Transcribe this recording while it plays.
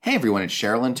Hey everyone, it's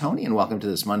Cheryl and Tony, and welcome to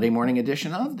this Monday morning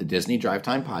edition of the Disney Drive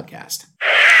Time Podcast.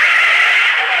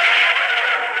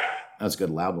 That was a good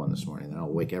loud one this morning.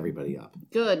 That'll wake everybody up.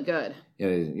 Good.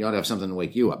 You ought to have something to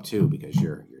wake you up too, because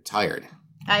you're tired.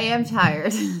 I am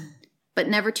tired, but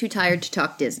never too tired to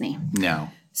talk Disney. No.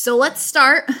 So let's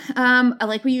start,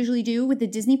 like we usually do, with the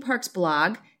Disney Parks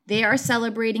blog. They are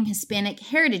celebrating Hispanic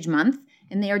Heritage Month,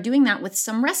 and they are doing that with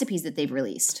some recipes that they've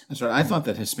released. That's right. I thought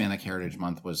that Hispanic Heritage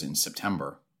Month was in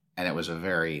September. And it was a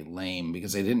very lame,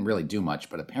 because they didn't really do much,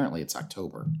 but apparently it's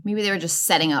October. Maybe they were just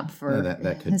setting up for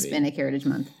that could Hispanic Heritage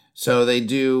Month. So they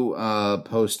do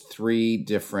post 3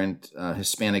 different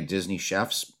Hispanic Disney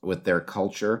chefs with their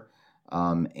culture.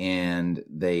 And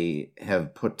they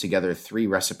have put together 3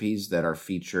 recipes that are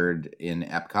featured in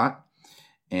Epcot.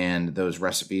 And those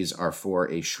recipes are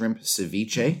for a shrimp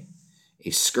ceviche, a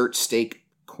skirt steak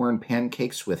corn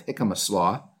pancakes with jicama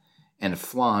slaw, and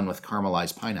flan with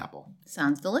caramelized pineapple.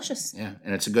 Sounds delicious. Yeah,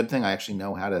 and it's a good thing I actually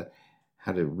know how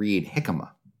to read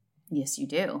jicama. Yes, you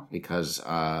do. Because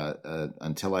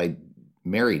until I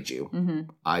married you,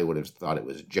 I would have thought it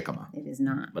was jicama. It is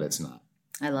not. But it's not.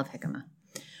 I love jicama.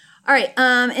 All right,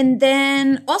 and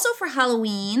then also for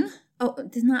Halloween. Oh,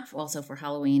 it's not also for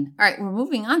Halloween. All right, we're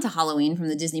moving on to Halloween from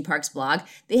the Disney Parks blog.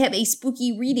 They have a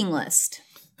spooky reading list.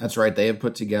 That's right. They have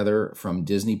put together from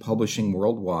Disney Publishing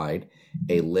Worldwide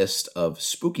a list of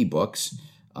spooky books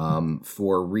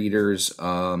for readers,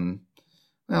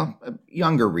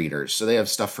 younger readers. So they have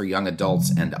stuff for young adults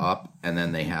and up, and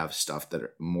then they have stuff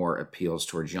that more appeals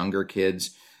towards younger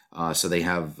kids. So they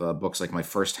have books like My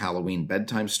First Halloween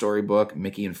Bedtime Storybook,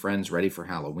 Mickey and Friends Ready for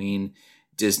Halloween,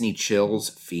 Disney Chills,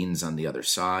 Fiends on the Other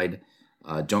Side,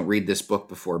 Don't Read This Book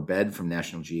Before Bed from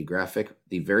National Geographic,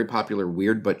 the very popular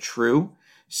Weird But True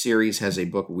series has a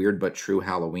book, Weird But True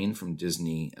Halloween from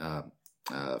Disney,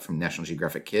 from National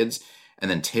Geographic Kids, and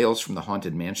then Tales from the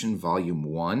Haunted Mansion, Volume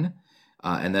 1.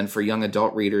 And then for young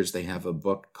adult readers, they have a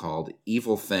book called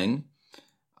Evil Thing.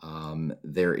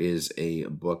 There is a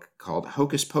book called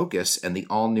Hocus Pocus and the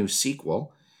all-new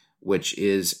sequel, which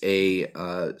is a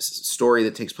story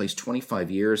that takes place 25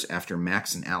 years after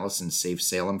Max and Allison save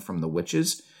Salem from the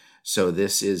witches. So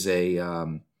this is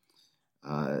a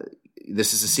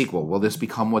sequel. Will this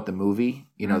become what the movie?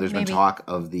 There's been talk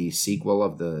of the sequel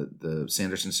of the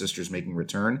Sanderson sisters making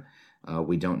return.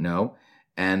 We don't know.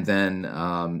 And then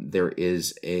there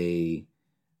is a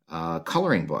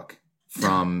coloring book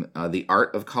from The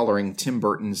Art of Coloring, Tim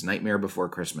Burton's Nightmare Before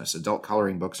Christmas. Adult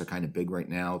coloring books are kind of big right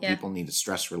now. Yeah. People need a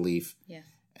stress relief. Yeah.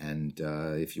 And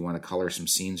if you want to color some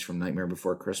scenes from Nightmare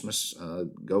Before Christmas,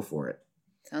 go for it.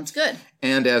 Sounds good.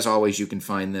 And as always, you can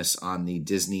find this on the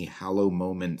Disney Hallow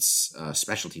Moments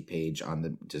specialty page on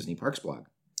the Disney Parks blog.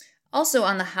 Also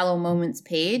on the Hallow Moments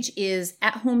page is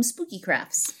At-Home Spooky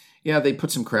Crafts. Yeah, they put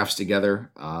some crafts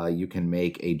together. You can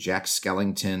make a Jack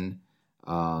Skellington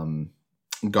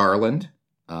garland.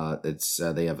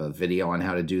 They have a video on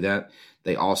how to do that.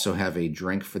 They also have a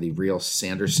drink for the real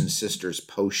Sanderson sisters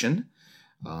potion,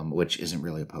 which isn't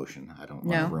really a potion. I don't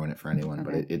want to ruin it for anyone,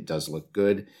 but it does look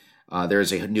good.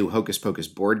 There's a new Hocus Pocus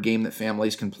board game that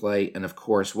families can play. And of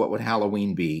course, what would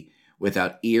Halloween be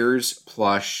without ears,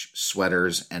 plush,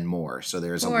 sweaters, and more? So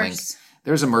there's a link.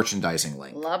 There's a merchandising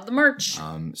link. Love the merch.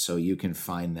 So you can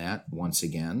find that once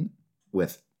again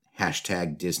with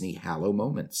hashtag Disney Hallow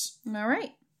Moments. All right.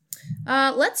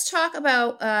 Let's talk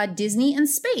about Disney and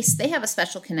space. They have a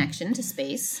special connection to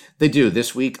space. They do.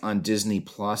 This week on Disney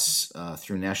Plus,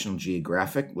 through National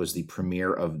Geographic, was the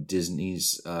premiere of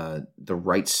Disney's The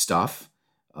Right Stuff,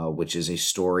 which is a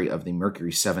story of the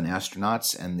Mercury 7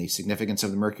 astronauts. And the significance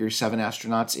of the Mercury 7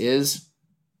 astronauts is?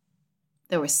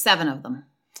 There were 7 of them.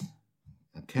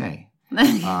 Okay.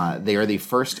 They are the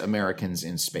first Americans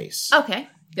in space. Okay,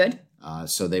 good.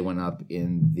 So they went up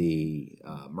in the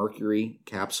Mercury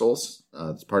capsules.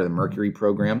 It's part of the Mercury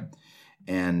program.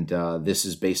 And this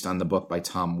is based on the book by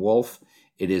Tom Wolfe.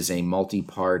 It is a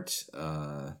multi-part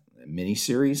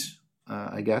miniseries,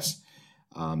 I guess.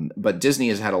 But Disney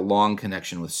has had a long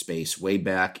connection with space. Way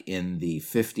back in the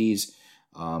 50s,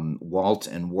 Walt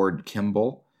and Ward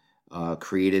Kimball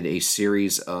created a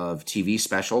series of TV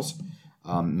specials.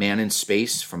 Man in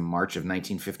Space from March of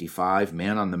 1955,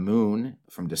 Man on the Moon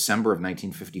from December of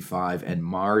 1955, and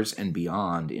Mars and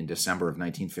Beyond in December of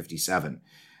 1957.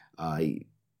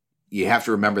 You have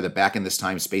to remember that back in this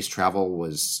time, space travel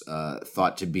was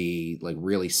thought to be like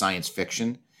really science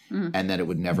fiction, and that it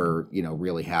would never,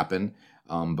 really happen.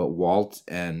 But Walt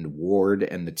and Ward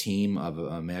and the team of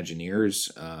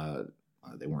Imagineers,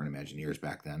 they weren't Imagineers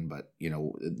back then, but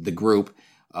the group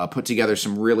put together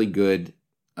some really good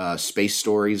space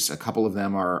stories. A couple of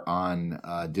them are on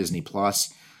Disney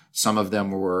Plus. Some of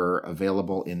them were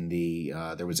available in the,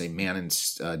 there was a Man in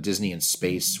Disney in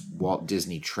Space, Walt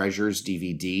Disney Treasures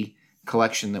DVD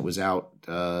collection that was out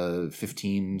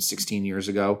 15, 16 years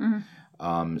ago.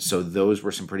 Mm-hmm. So those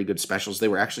were some pretty good specials. They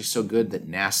were actually so good that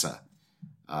NASA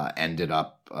ended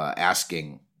up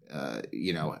asking,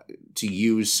 to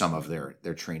use some of their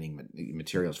training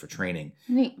materials for training.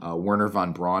 Neat. Werner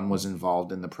von Braun was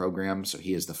involved in the program, so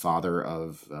he is the father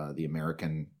of the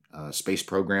American space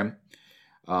program.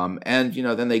 And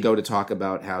then they go to talk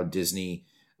about how Disney,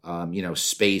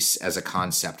 space as a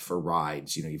concept for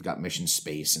rides. You've got Mission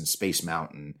Space and Space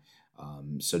Mountain.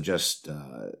 So just,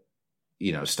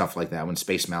 stuff like that. When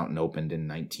Space Mountain opened in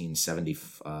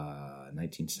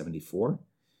 1974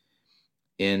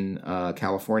 in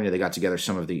California, they got together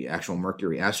some of the actual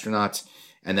Mercury astronauts.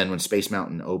 And then when Space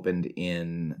Mountain opened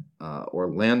in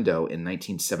Orlando in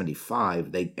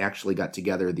 1975, they actually got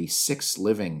together the 6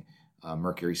 living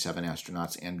Mercury 7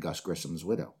 astronauts and Gus Grissom's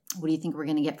widow. What do you think we're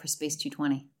going to get for Space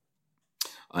 220?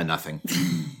 Nothing.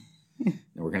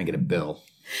 We're going to get a bill.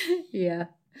 Yeah.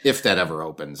 If that ever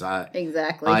opens.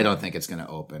 Exactly. I don't think it's going to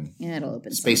open. Yeah, it'll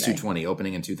open Space someday. 220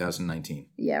 opening in 2019.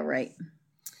 Yeah, right.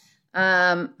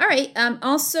 All right.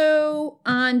 Also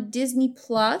on Disney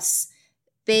Plus,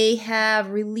 they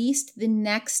have released the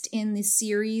next in the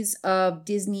series of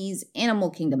Disney's Animal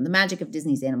Kingdom, The Magic of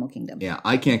Disney's Animal Kingdom. Yeah,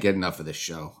 I can't get enough of this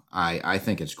show. I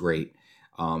think it's great.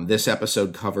 This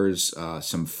episode covers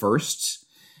some firsts.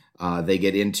 They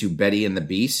get into Betty and the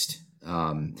Beast.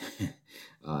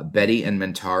 Betty and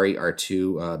Mentari are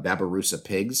 2 Babirusa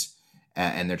pigs,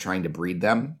 and they're trying to breed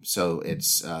them. So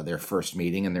it's their first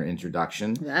meeting and their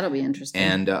introduction. That'll be interesting.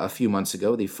 And a few months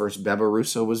ago, the first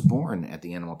Babirusa was born at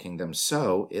the Animal Kingdom.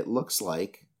 So it looks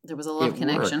like there was a love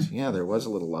connection. Worked. Yeah, there was a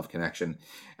little love connection.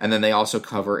 And then they also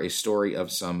cover a story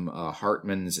of some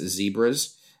Hartman's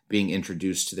zebras being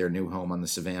introduced to their new home on the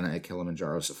savannah at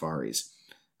Kilimanjaro Safaris.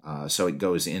 So it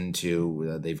goes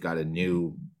into, they've got a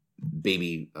new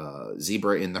baby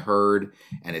zebra in the herd,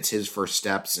 and it's his first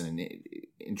steps and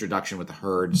introduction with the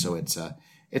herd. So it's a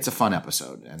fun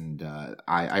episode, and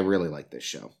I really like this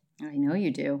show. I know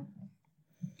you do.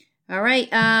 All right.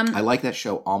 I like that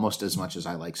show almost as much as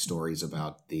I like stories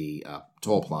about the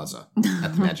Toll Plaza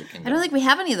at the Magic Kingdom. I don't think we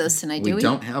have any of those tonight, do we? We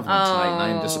don't have one tonight, and I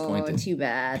am disappointed. Too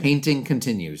bad. Painting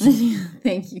continues.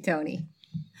 Thank you, Tony.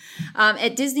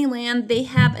 At Disneyland, they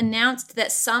have announced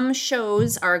that some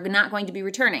shows are not going to be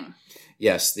returning.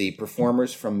 Yes, the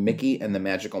performers from Mickey and the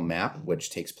Magical Map,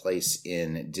 which takes place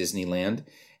in Disneyland,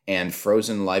 and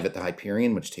Frozen Live at the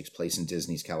Hyperion, which takes place in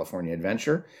Disney's California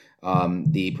Adventure.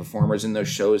 The performers in those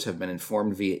shows have been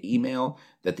informed via email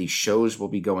that the shows will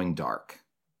be going dark.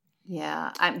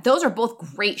 Yeah, those are both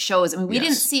great shows. I mean, we Yes.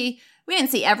 didn't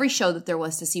see every show that there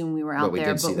was to see when we were out But we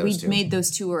there, did see but those we two. made those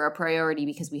 2 a priority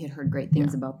because we had heard great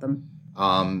things about them.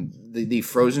 The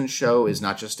Frozen show is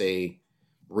not just a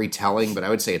retelling, but I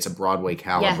would say it's a Broadway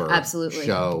caliber absolutely.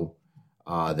 show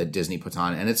that Disney puts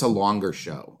on, and it's a longer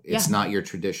show. It's not your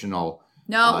traditional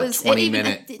No, it was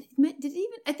 20-minute. Did it even?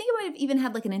 I think it might have even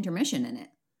had like an intermission in it.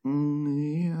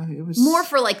 Yeah, it was More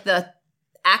for like the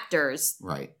actors.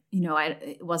 right.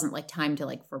 It wasn't like time to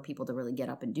like for people to really get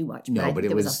up and do much. But No, but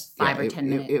it was was a 5 or 10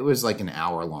 minute. It was like an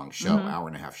hour-long show, Mhm. hour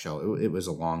and a half show. It was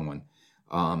a long one.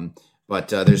 But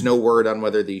there's no word on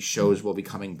whether these shows will be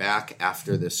coming back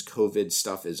after this COVID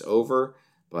stuff is over.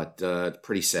 But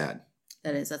pretty sad.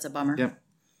 That's a bummer. Yep.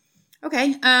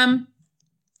 Okay.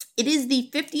 It is the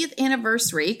 50th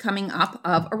anniversary coming up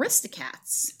of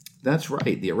Aristocats. That's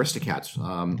right. The Aristocats,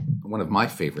 one of my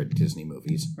favorite Disney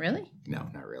movies. Really? No,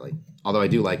 not really. Although I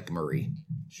do like Marie.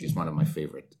 She's one of my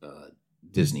favorite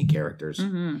Disney characters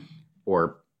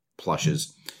or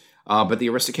plushes. But the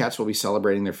Aristocats will be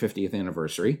celebrating their 50th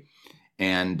anniversary,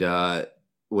 and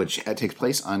which takes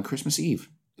place on Christmas Eve.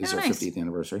 Is their nice. 50th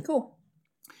anniversary. Cool.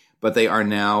 But they are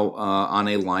now on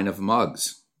a line of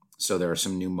mugs. So there are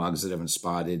some new mugs that have been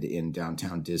spotted in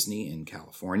downtown Disney in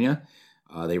California.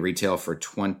 They retail for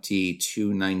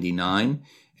 $22.99,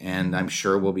 and I'm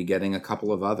sure we'll be getting a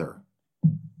couple of other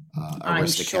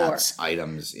Aristocats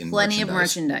items in Plenty of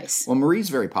merchandise. Well, Marie's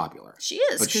very popular. She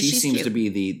is, but 'cause she she's seems cute. to be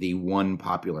the one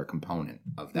popular component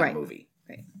of that Right. movie.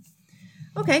 Right.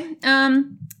 Okay.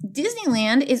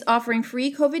 Disneyland is offering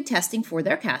free COVID testing for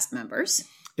their cast members.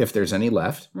 If there's any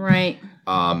left. Right.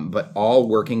 But all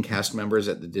working cast members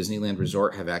at the Disneyland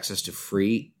Resort have access to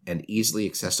free and easily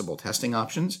accessible testing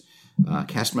options.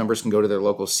 Cast members can go to their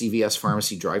local CVS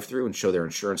pharmacy drive-thru and show their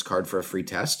insurance card for a free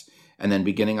test. And then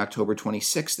beginning October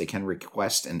 26th, they can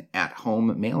request an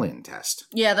at-home mail-in test.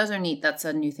 Yeah, those are neat. That's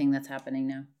a new thing that's happening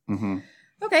now. Mm-hmm.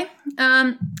 Okay.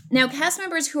 Now, cast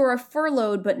members who are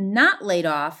furloughed but not laid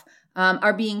off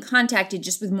are being contacted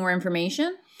just with more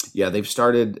information? Yeah, they've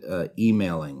started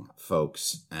emailing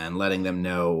folks and letting them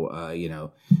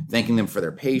know, thanking them for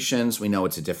their patience. We know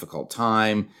it's a difficult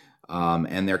time.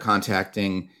 And they're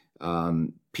contacting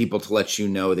people to let you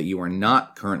know that you are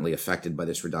not currently affected by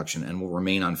this reduction and will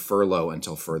remain on furlough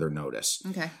until further notice.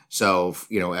 Okay. So,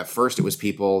 at first it was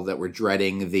people that were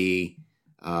dreading the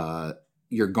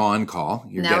you're gone call.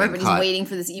 Now everybody's waiting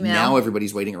for this email. Now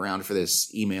everybody's waiting around for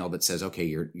this email that says, okay,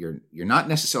 you're not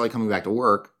necessarily coming back to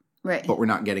work, right? But we're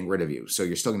not getting rid of you. So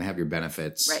you're still going to have your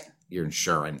benefits, right? Your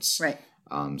insurance, right?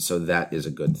 So that is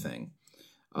a good thing.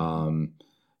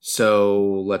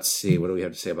 So let's see. What do we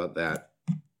have to say about that?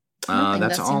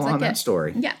 That's all on that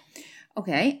story. Yeah.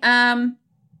 Okay. And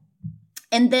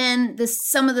then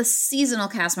some of the seasonal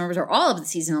cast members, or all of the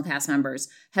seasonal cast members,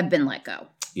 have been let go.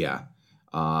 Yeah.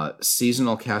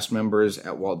 Seasonal cast members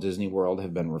at Walt Disney World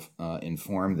have been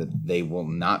informed that they will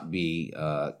not be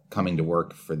coming to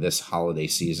work for this holiday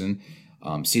season.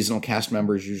 Seasonal cast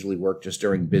members usually work just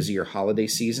during busier holiday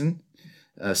seasons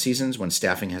when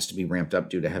staffing has to be ramped up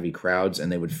due to heavy crowds,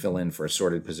 and they would fill in for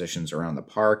assorted positions around the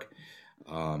park.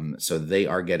 So they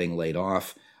are getting laid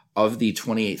off. Of the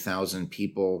 28,000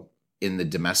 people in the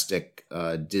domestic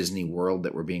Disney World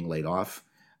that were being laid off,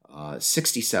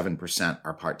 67%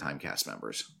 are part-time cast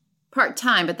members.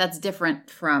 Part-time, but that's different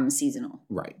from seasonal.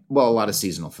 Right. Well, a lot of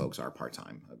seasonal folks are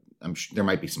part-time. I'm sure there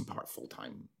might be some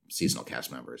full-time seasonal cast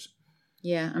members.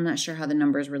 Yeah, I'm not sure how the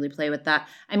numbers really play with that.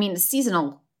 I mean, the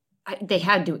seasonal, they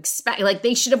had to expect, like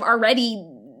they shouldn't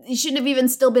have even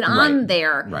still been on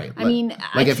there. Right. I mean,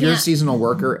 if you're a seasonal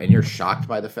worker and you're shocked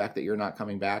by the fact that you're not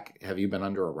coming back, have you been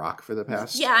under a rock for the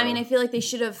past? Yeah, I mean, I feel like they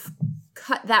should have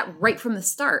cut that right from the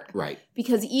start. Right.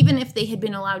 Because even if they had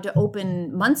been allowed to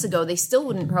open months ago, they still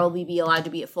wouldn't probably be allowed to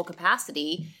be at full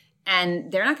capacity.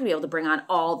 And they're not going to be able to bring on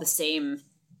all the same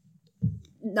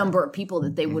number of people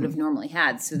that they would have normally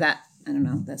had. So that, I don't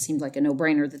know, that seemed like a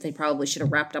no-brainer that they probably should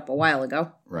have wrapped up a while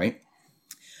ago. Right.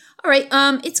 All right,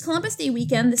 it's Columbus Day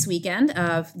weekend this weekend.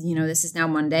 This is now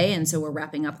Monday, and so we're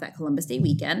wrapping up that Columbus Day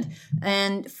weekend.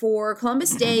 And for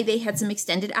Columbus Day, they had some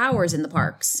extended hours in the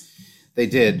parks. They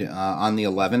did on the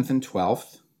 11th and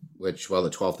 12th, the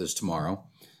 12th is tomorrow.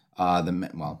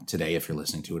 Today, if you're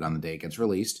listening to it on the day it gets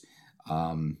released.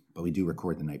 But we do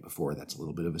record the night before. That's a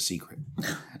little bit of a secret.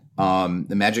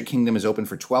 The Magic Kingdom is open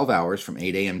for 12 hours from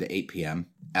 8 a.m. to 8 p.m.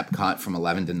 Epcot from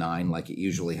 11 to 9, like it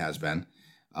usually has been.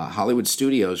 Hollywood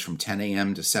Studios from 10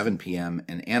 a.m. to 7 p.m.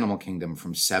 and Animal Kingdom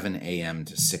from 7 a.m.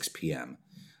 to 6 p.m.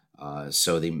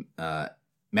 So the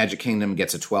Magic Kingdom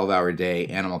gets a 12-hour day,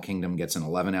 Animal Kingdom gets an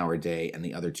 11-hour day, and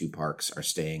the other two parks are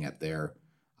staying at their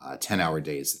 10-hour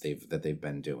days that they've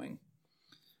been doing.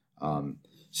 A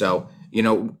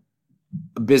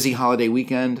busy holiday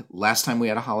weekend. Last time we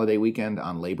had a holiday weekend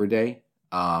on Labor Day,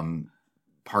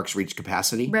 parks reached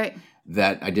capacity. Right.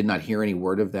 That I did not hear any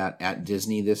word of that at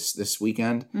Disney this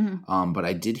weekend, but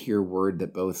I did hear word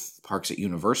that both parks at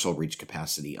Universal reached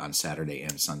capacity on Saturday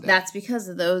and Sunday. That's because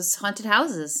of those haunted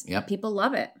houses. Yep. People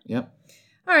love it. Yep.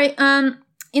 All right.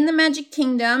 In the Magic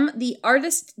Kingdom, the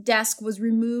artist desk was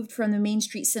removed from the Main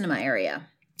Street Cinema area.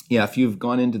 Yeah, if you've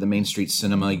gone into the Main Street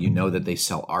Cinema, you know that they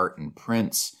sell art and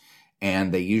prints,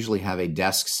 and they usually have a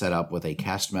desk set up with a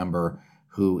cast member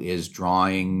who is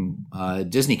drawing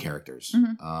Disney characters.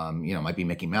 Might be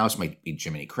Mickey Mouse, might be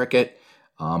Jiminy Cricket,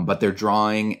 but they're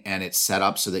drawing and it's set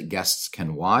up so that guests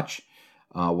can watch.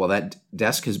 That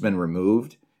desk has been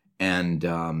removed, and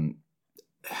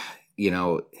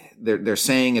they're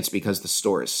saying it's because the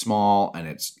store is small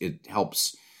and it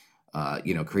helps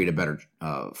create a better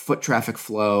foot traffic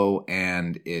flow,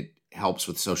 and it helps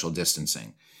with social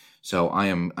distancing. So I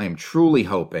am truly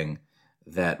hoping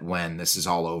that when this is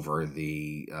all over,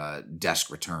 the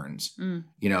desk returns.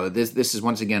 This is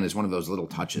once again is one of those little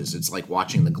touches. It's like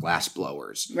watching the glass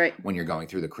blowers, right? When you're going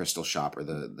through the crystal shop or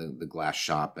the glass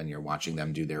shop, and you're watching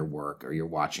them do their work, or you're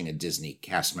watching a Disney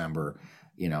cast member,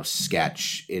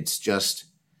 sketch. It's just,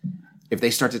 if they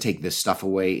start to take this stuff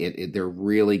away, they're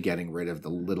really getting rid of the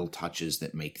little touches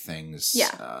that make things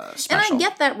special. And I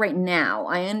get that right now.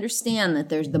 I understand that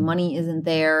the money isn't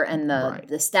there and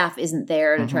the staff isn't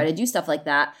there to try to do stuff like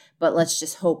that. But let's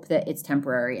just hope that it's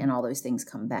temporary and all those things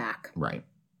come back. Right.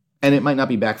 And it might not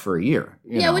be back for a year.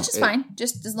 Which is fine.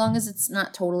 Just as long as it's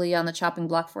not totally on the chopping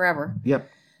block forever. Yep.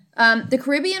 The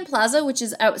Caribbean Plaza, which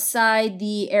is outside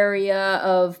the area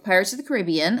of Pirates of the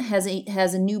Caribbean, has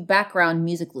a new background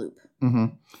music loop.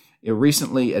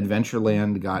 Recently,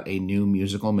 Adventureland got a new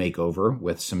musical makeover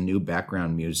with some new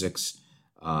background musics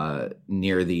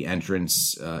near the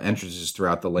entrances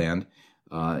throughout the land,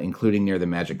 including near the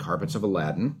magic carpets of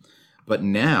Aladdin. But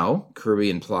now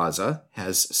Caribbean Plaza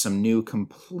has some new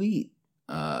completely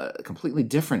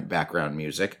different background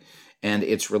music, and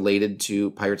it's related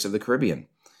to Pirates of the Caribbean.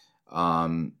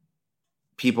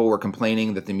 People were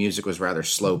complaining that the music was rather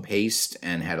slow-paced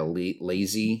and had a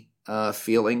lazy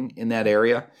feeling in that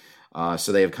area.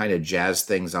 So they have kind of jazzed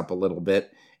things up a little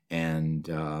bit. And,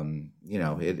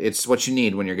 it's what you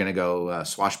need when you're going to go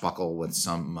swashbuckle with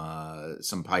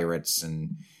some pirates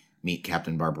and meet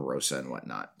Captain Barbarossa and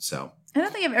whatnot. So I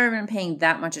don't think I've ever been paying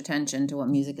that much attention to what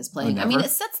music is playing. Oh, I mean,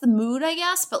 it sets the mood, I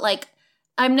guess, but like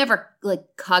I'm never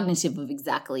like cognitive of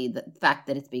exactly the fact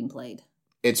that it's being played.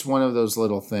 It's one of those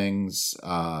little things,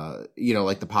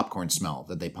 like the popcorn smell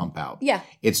that they pump out. Yeah.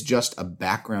 It's just a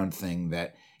background thing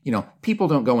that, people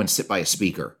don't go and sit by a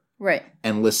speaker. Right.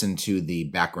 And listen to the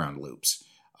background loops.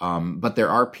 But there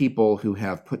are people who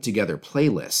have put together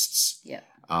playlists. Yeah.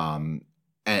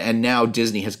 And now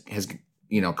Disney has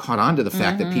caught on to the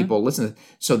fact that people listen.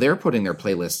 So they're putting their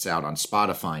playlists out on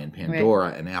Spotify and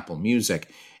Pandora and Apple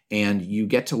Music. And you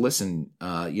get to listen,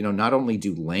 not only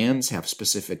do lands have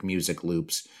specific music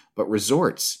loops, but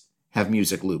resorts have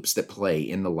music loops that play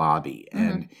in the lobby.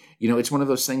 And, it's one of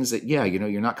those things that,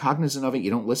 you're not cognizant of it.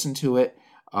 You don't listen to it.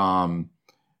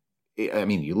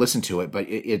 You listen to it, but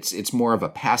it's more of a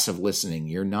passive listening.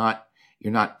 You're not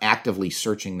actively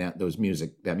searching that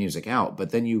music out.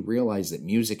 But then you realize that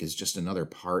music is just another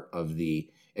part of the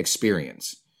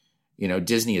experience.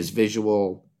 Disney is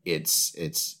visual. It's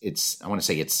I want to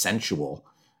say it's sensual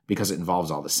because it involves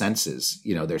all the senses.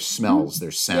 There's smells,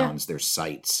 there's sounds, there's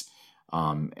sights.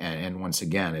 And once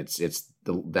again, it's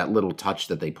that little touch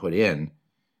that they put in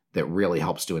that really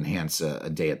helps to enhance a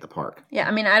day at the park. Yeah,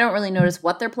 I mean, I don't really notice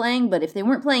what they're playing, but if they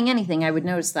weren't playing anything, I would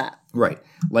notice that. Right.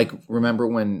 Like, remember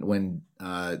when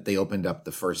they opened up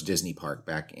the first Disney park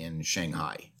back in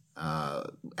Shanghai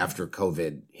after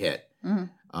COVID hit?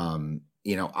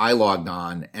 I logged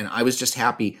on, and I was just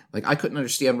happy. Like, I couldn't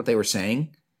understand what they were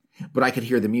saying, but I could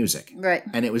hear the music. Right.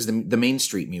 And it was the Main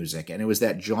Street music, and it was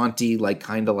that jaunty, like,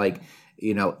 kind of like,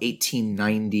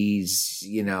 1890s,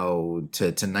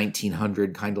 to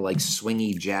 1900 kind of like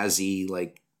swingy, jazzy,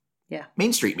 like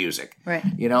Main Street music. Right.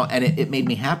 And it made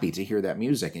me happy to hear that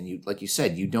music. And you, like you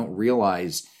said, you don't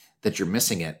realize that you're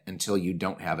missing it until you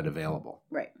don't have it available.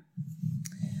 Right.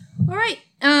 All right.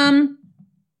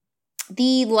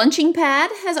 The lunching pad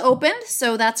has opened,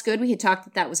 so that's good. We had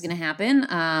talked that was going to happen.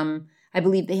 I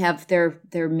believe they have their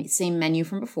same menu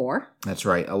from before. That's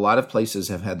right. A lot of places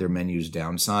have had their menus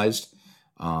downsized.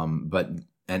 But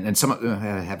some of them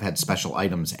have had special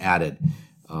items added.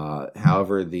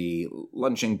 However, the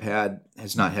lunching pad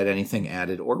has not had anything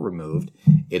added or removed.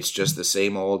 It's just the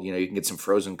same old, you can get some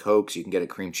frozen Cokes, you can get a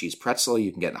cream cheese pretzel,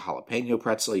 you can get a jalapeno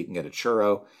pretzel, you can get a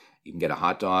churro, you can get a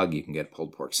hot dog, you can get a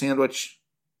pulled pork sandwich,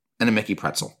 and a Mickey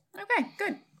pretzel. Okay,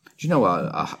 good. Do you know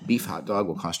a beef hot dog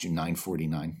will cost you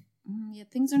 $9.49? Yeah,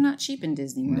 things are not cheap in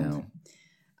Disney World.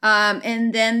 No.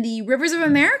 And then the Rivers of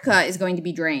America is going to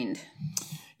be drained.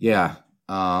 Yeah.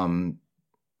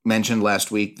 Mentioned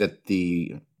last week that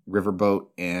the riverboat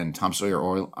and Tom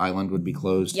Sawyer Island would be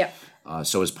closed. Yep.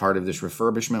 So as part of this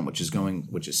refurbishment,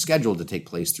 which is scheduled to take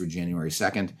place through January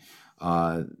 2nd,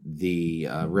 the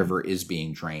river is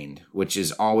being drained, which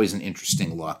is always an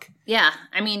interesting look. Yeah.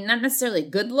 I mean, not necessarily a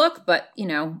good look, but,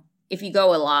 if you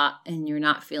go a lot and you're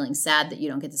not feeling sad that you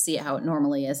don't get to see it how it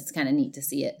normally is, it's kind of neat to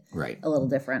see it a little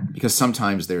different. Because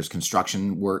sometimes there's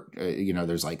construction work,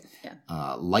 there's like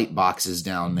light boxes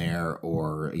down there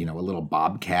or, a little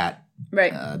bobcat.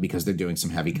 Right. Because they're doing some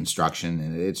heavy construction,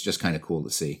 and it's just kind of cool to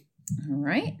see. All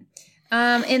right.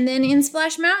 And then in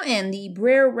Splash Mountain, the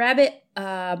Brer Rabbit,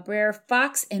 Brer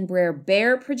Fox, and Brer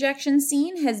Bear projection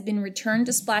scene has been returned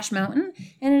to Splash Mountain,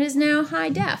 and it is now high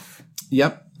def.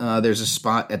 Yep. There's a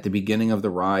spot at the beginning of the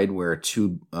ride where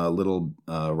two little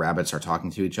rabbits are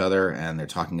talking to each other, and they're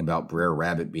talking about Brer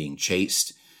Rabbit being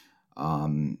chased.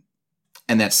 And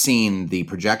that scene, the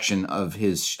projection of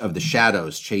the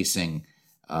shadows chasing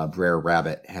Brer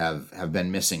Rabbit have been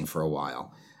missing for a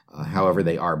while. However,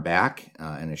 they are back,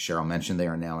 and as Cheryl mentioned, they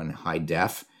are now in high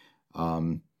def.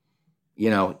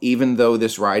 Even though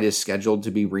this ride is scheduled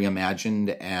to be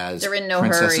reimagined as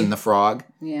Princess and the Frog,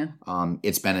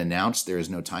 it's been announced. There is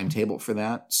no timetable for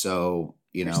that. So,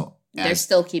 they're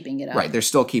still keeping it up. Right. They're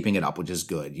still keeping it up, which is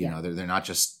good. They're not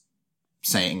just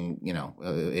saying,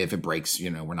 if it breaks,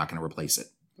 we're not going to replace it.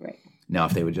 Right. Now,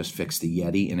 if they would just fix the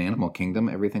Yeti in Animal Kingdom,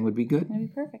 everything would be good. That'd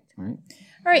be perfect. All right.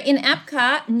 All right. In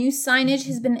Epcot, new signage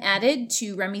has been added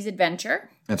to Remy's Adventure.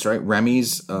 That's right.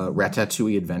 Remy's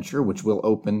Ratatouille Adventure, which will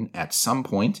open at some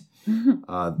point.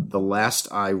 The last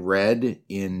I read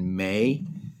in May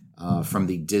from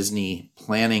the Disney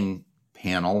planning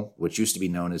panel, which used to be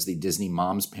known as the Disney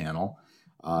Moms panel.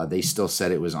 They still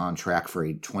said it was on track for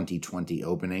a 2020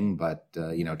 opening, but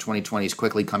 2020 is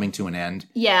quickly coming to an end.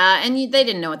 Yeah, and they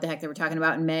didn't know what the heck they were talking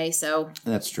about in May, so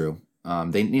That's true.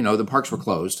 The parks were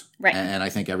closed, Right. And I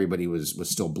think everybody was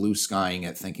still blue skying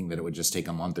it, thinking that it would just take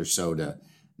a month or so to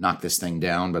knock this thing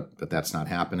down, but that's not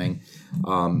happening.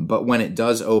 But when it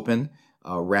does open,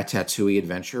 Ratatouille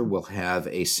Adventure will have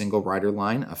a single rider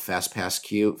line, a Fast Pass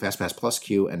Plus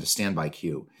queue, and a standby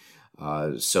queue.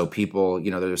 So people,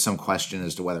 there's some question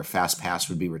as to whether Fast Pass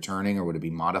would be returning or would it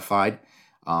be modified.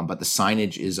 But the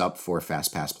signage is up for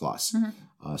Fast Pass Plus.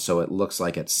 So it looks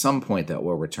like at some point that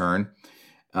will return.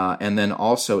 And then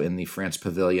also in the France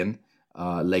Pavilion,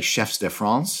 Les Chefs de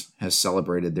France has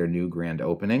celebrated their new grand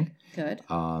opening. good.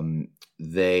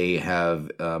 They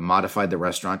have modified the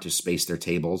restaurant to space their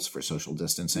tables for social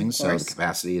distancing, so the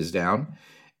capacity is down.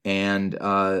 And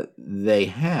they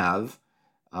have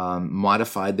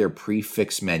modified their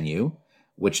prix-fixe menu,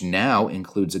 which now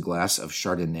includes a glass of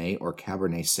Chardonnay or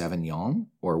Cabernet Sauvignon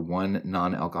or one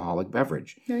non-alcoholic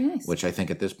beverage. Very nice. Which I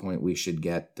think at this point we should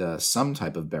get some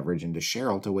type of beverage into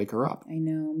Cheryl to wake her up. I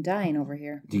know, I'm dying over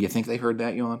here. Do you think they heard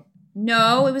that yawn?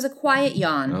 No, it was a quiet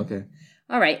yawn. Okay.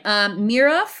 All right.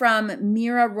 Mira from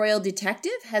Mira Royal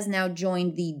Detective has now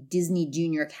joined the Disney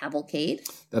Junior Cavalcade.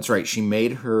 That's right. She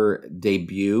made her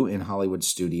debut in Hollywood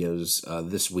Studios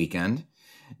this weekend.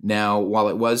 Now, while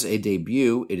it was a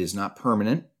debut, it is not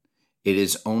permanent. It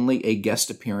is only a guest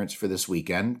appearance for this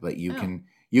weekend, but you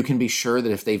can be sure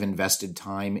that if they've invested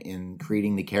time in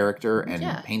creating the character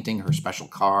and painting her special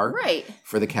car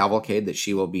for the cavalcade, that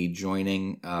she will be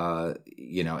joining,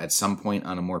 at some point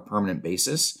on a more permanent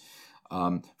basis.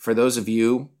 For those of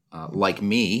you like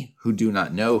me who do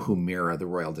not know who Mira the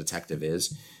Royal Detective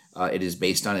is, it is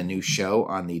based on a new show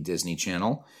on the Disney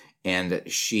Channel. And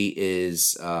she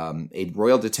is a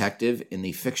royal detective in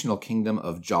the fictional kingdom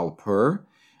of Jaipur,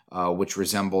 which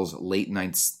resembles late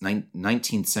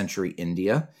 19th century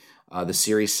India. The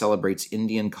series celebrates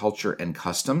Indian culture and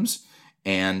customs,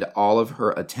 and all of her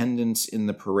attendants in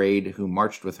the parade who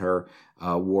marched with her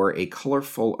wore a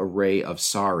colorful array of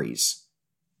saris,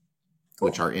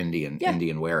 which are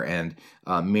Indian wear. And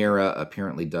Mira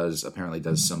apparently does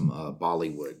some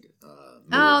Bollywood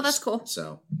moves. Oh, that's cool.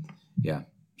 So, yeah.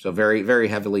 So very, very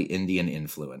heavily Indian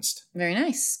influenced. Very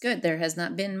nice. Good. There has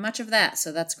not been much of that,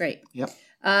 so that's great. Yep.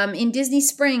 In Disney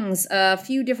Springs, a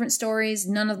few different stories.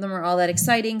 None of them are all that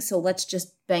exciting, so let's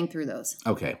just bang through those.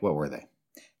 Okay, what were they?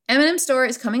 M&M Store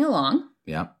is coming along.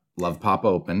 Yeah. Love Pop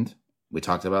opened. We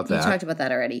talked about that. We talked about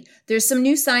that already. There's some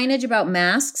new signage about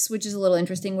masks, which is a little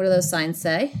interesting. What do those signs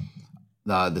say?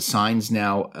 The signs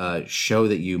now show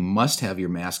that you must have your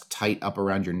mask tight up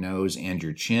around your nose and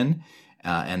your chin.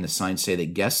 And the signs say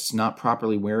that guests not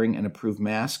properly wearing an approved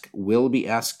mask will be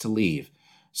asked to leave.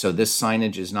 So this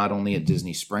signage is not only at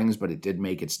Disney Springs, but it did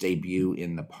make its debut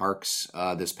in the parks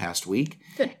this past week.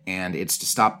 Good. And it's to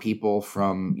stop people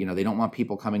from, they don't want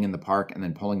people coming in the park and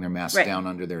then pulling their mask down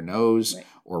under their nose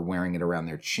or wearing it around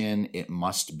their chin. It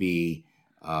must be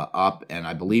up, and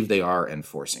I believe they are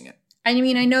enforcing it. I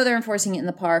mean, I know they're enforcing it in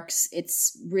the parks.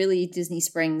 It's really Disney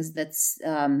Springs that's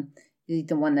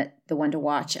the one to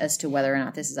watch as to whether or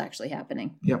not this is actually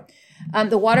happening. Yep.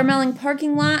 The Watermelon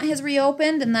parking lot has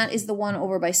reopened, and that is the one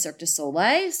over by Cirque du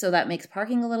Soleil, so that makes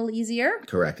parking a little easier.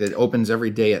 Correct. It opens every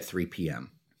day at 3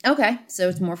 p.m. Okay, so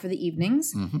it's more for the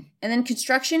evenings. Mm-hmm. And then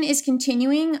construction is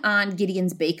continuing on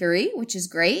Gideon's Bakery, which is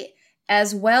great,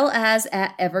 as well as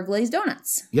at Everglaze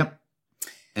Donuts. Yep.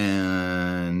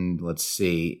 And let's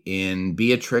see, in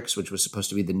Beatrix, which was supposed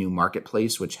to be the new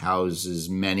marketplace, which houses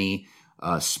many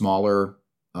smaller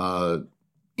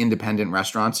independent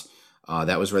restaurants.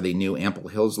 That was where the new Ample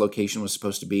Hills location was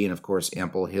supposed to be. And of course,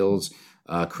 Ample Hills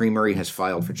Creamery has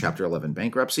filed for Chapter 11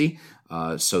 bankruptcy.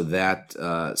 So that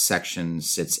section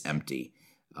sits empty.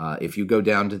 If you go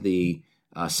down to the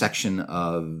section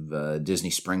of Disney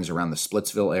Springs around the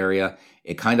Splitsville area,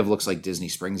 it kind of looks like Disney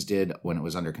Springs did when it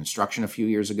was under construction a few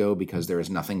years ago, because there is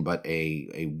nothing but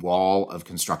a wall of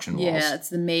construction walls. Yeah, it's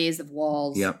the maze of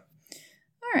walls. Yep.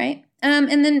 All right.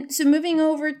 And then, so moving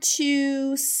over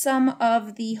to some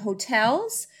of the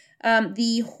hotels,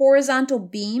 the horizontal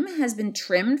beam has been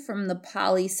trimmed from the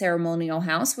Poly Ceremonial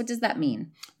House. What does that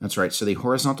mean? That's right. So the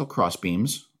horizontal cross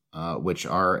beams, which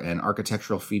are an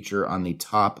architectural feature on the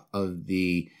top of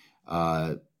the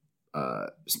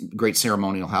Great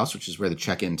Ceremonial House, which is where the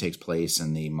check-in takes place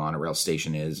and the monorail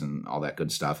station is and all that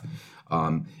good stuff.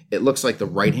 It looks like the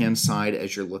right-hand side,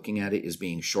 as you're looking at it, is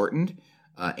being shortened.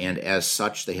 And as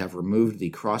such, they have removed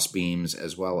the cross beams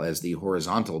as well as the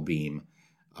horizontal beam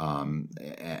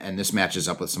And this matches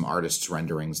up with some artists'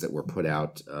 renderings that were put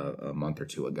out a month or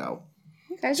two ago.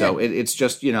 Okay, so it's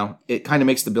just, it kind of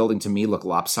makes the building to me look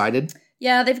lopsided.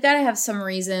 Yeah, they've got to have some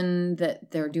reason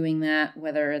that they're doing that,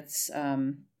 whether it's, I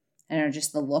don't know,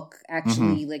 just the look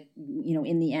actually,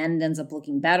 in the end ends up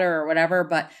looking better or whatever.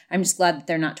 But I'm just glad that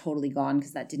they're not totally gone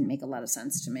because that didn't make a lot of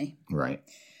sense to me. Right.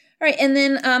 All right. And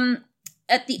then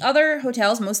at the other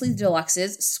hotels, mostly the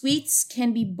deluxes, suites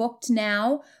can be booked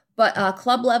now, but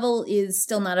club level is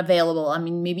still not available. I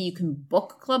mean, maybe you can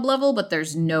book club level, but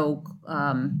there's no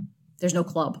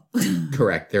club.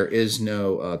 Correct. There is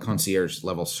no concierge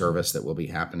level service that will be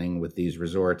happening with these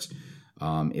resorts.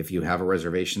 If you have a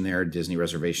reservation there, Disney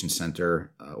Reservation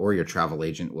Center or your travel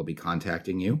agent will be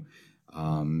contacting you.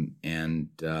 And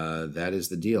that is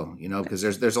the deal, because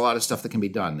there's a lot of stuff that can be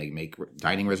done. They make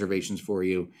dining reservations for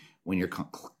you. When you're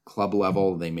club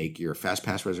level, they make your fast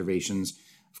pass reservations.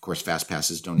 Of course, fast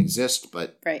passes don't exist,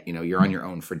 but right. You're on your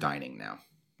own for dining now.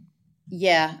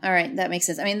 Yeah. All right. That makes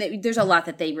sense. I mean, there's a lot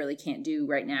that they really can't do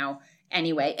right now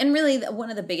anyway. And really one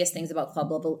of the biggest things about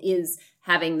club level is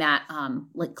having that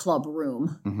club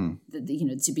room,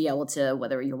 to be able to,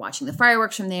 whether you're watching the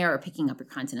fireworks from there or picking up your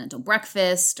continental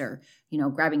breakfast or,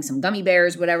 grabbing some gummy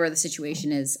bears, whatever the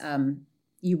situation is,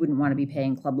 you wouldn't want to be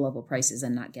paying club level prices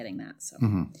and not getting that. So.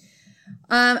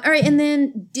 All right. And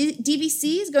then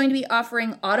DVC is going to be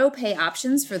offering auto pay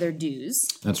options for their dues.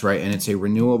 That's right. And it's a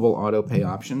renewable auto pay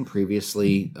option.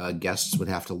 Previously, guests would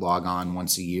have to log on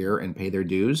once a year and pay their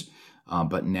dues.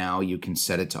 But now you can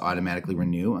set it to automatically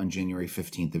renew on January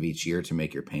 15th of each year to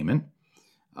make your payment.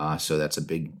 So that's a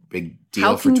big deal.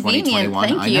 How for convenient. 2021.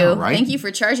 Thank you. I know, right? Thank you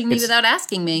for charging me without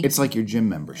asking me. It's like your gym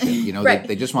membership. Right.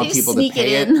 They just want They people to sneak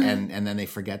pay it it, in. and then they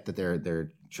forget that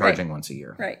they're charging once a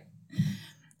year. Right.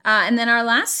 And then our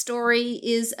last story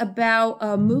is about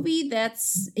a movie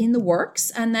that's in the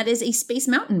works, and that is a Space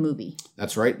Mountain movie.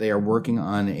 That's right. They are working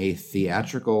on a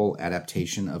theatrical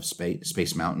adaptation of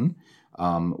Space Mountain,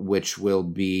 which will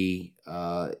be,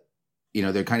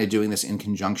 they're kind of doing this in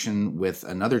conjunction with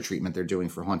another treatment they're doing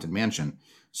for Haunted Mansion.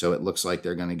 So it looks like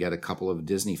they're going to get a couple of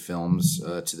Disney films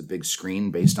to the big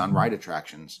screen based on ride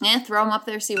attractions. Yeah, throw them up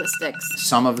there, see what sticks.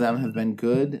 Some of them have been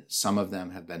good. Some of them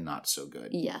have been not so good.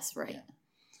 Yes, right. Yeah.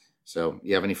 So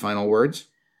you have any final words?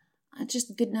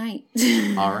 Just good night.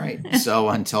 All right. So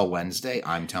until Wednesday,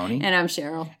 I'm Tony. And I'm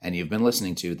Cheryl. And you've been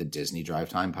listening to the Disney Drive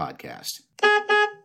Time Podcast.